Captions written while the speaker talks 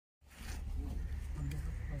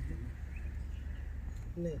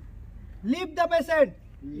Leave the patient.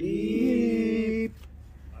 Leave.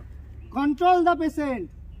 Control the patient.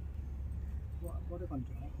 What a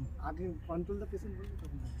control? आगे control the patient बोलो तो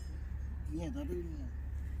नहीं है दादा नहीं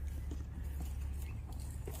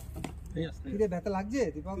है किधर बैठा लग जाए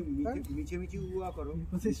दीपक नीचे नीचे हुआ करो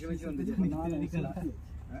नीचे नीचे अंदर निकल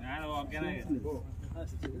ना वो क्या ना वो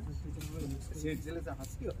सेट चले से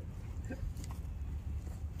हंस क्यों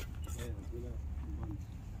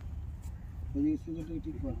ये इसको तो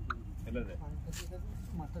ठीक कर चलो दे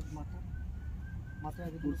माथा माथा माथा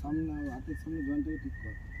के सामने आते सामने जॉइंट को ठीक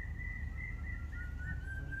कर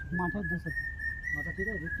माथा दे सकते माथा ठीक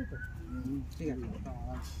है रुक तो ठीक है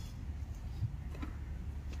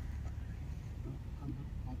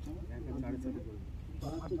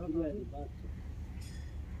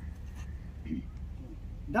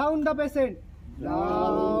Down the patient.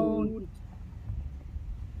 Down.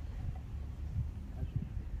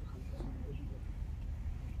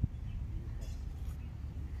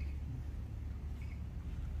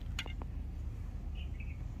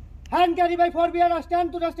 Hand carry by 4 bearer.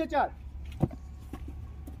 Stand to the stretcher.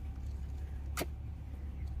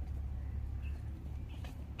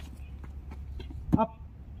 Up.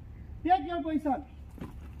 Take your position.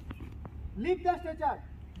 Leave the stretcher.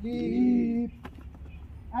 Leave.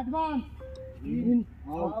 Advance. In.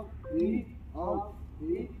 Out. In. Out.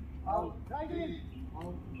 In. Out. Right in.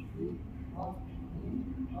 Out. In. Out. In.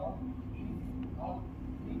 Out. In. Out.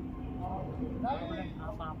 In. Out. Right in.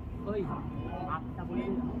 Ơi, आपका बोले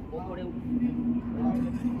वो बोले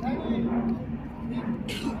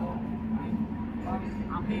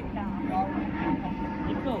आप एक क्या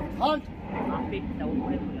इतो Halt. आप एक डाउन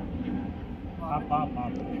बोले बोला Up.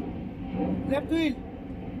 Left wheel.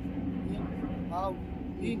 In. Out.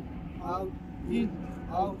 In. Out. In.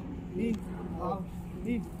 Out. In. Out.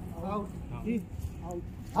 In. Out. In. Out.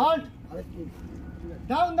 Halt.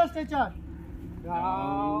 Down the stretcher.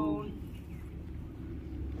 Down.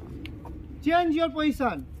 Change your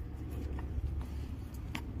position.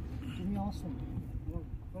 তুমি awesome.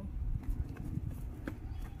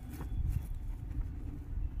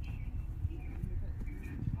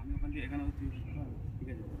 আমি ওখান দিয়ে এখানে হচ্ছি ঠিক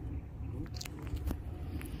আছে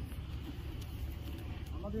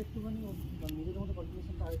আমাদের একটুখানি নিজেদের মতো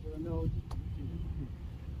কনফিউশনটা আগে করে নেওয়া উচিত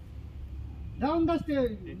Down the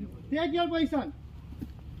stairs. Take your position.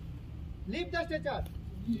 Leave the stretcher.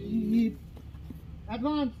 Leave.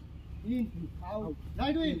 Advance. In, out,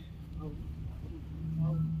 right wheel, out,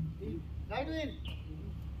 in, right wheel,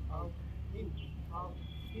 out, in, out,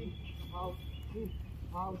 in, out, in,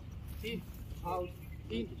 out, in, out,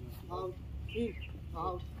 in, out, in,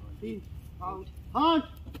 out, in, out. Halt.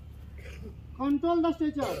 Control the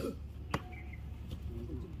stretcher.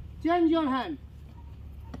 Change your hand.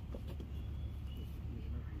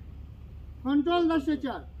 Control the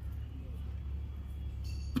stretcher.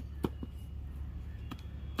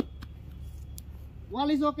 Wall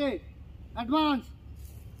is okay. Advance.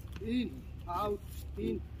 In, out,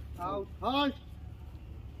 halt.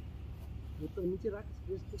 तो नीचे रख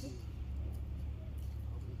space पे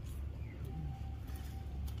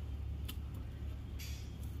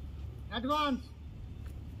Advance.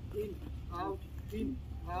 In,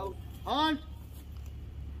 out, halt.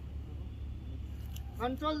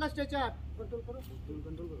 Control the stretcher. Control करो.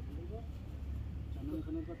 Control करो. 4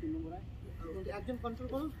 number का 3 number है. একজন control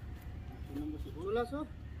करो. 4 नंबर से 1600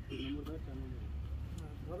 3 नंबर का 4 नंबर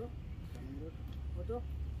ধরো 4 नंबर কত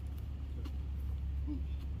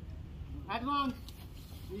Advance.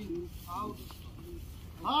 In, out,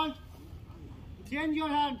 halt. Change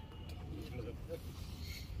your hand.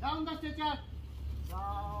 Down the stretcher.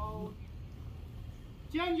 Down.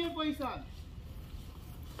 Change your position.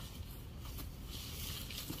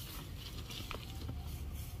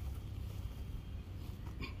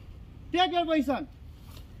 Take your position.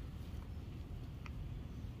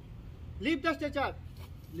 Leave the stretcher.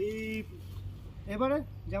 Leave. এবারে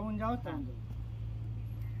যেমন যাও তেমন যাও।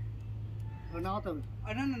 নামাতে হবে।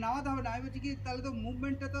 না না নামাতে হবে না, আমি বলছি কি তাহলে তো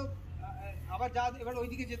মুভমেন্টটা তো আবার যা এবার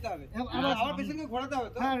ওইদিকে যেতে হবে, আবার পেছনে ঘোরাতে হবে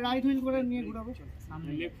তো। হ্যাঁ, রাইট হুইল করে নিয়ে ঘোরাবো।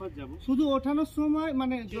 সামনে লেগ ফার্স্ট যাব। শুধু ওঠানোর সময়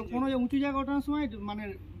মানে কোনো উঁচু জায়গা ওঠানোর সময় মানে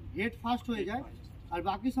হেড ফার্স্ট হয়ে যায় আর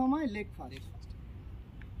বাকি সময় লেগ ফার্স্ট।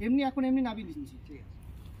 এমনি এখন এমনি নামিয়ে দিচ্ছি। ঠিক আছে,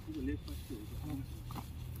 শুধু leg first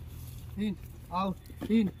in out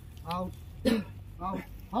in out in out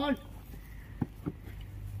hold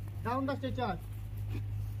down the stretcher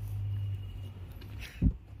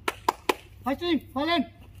first fallen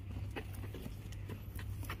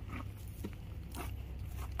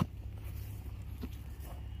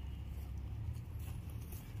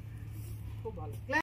খুব ভালো।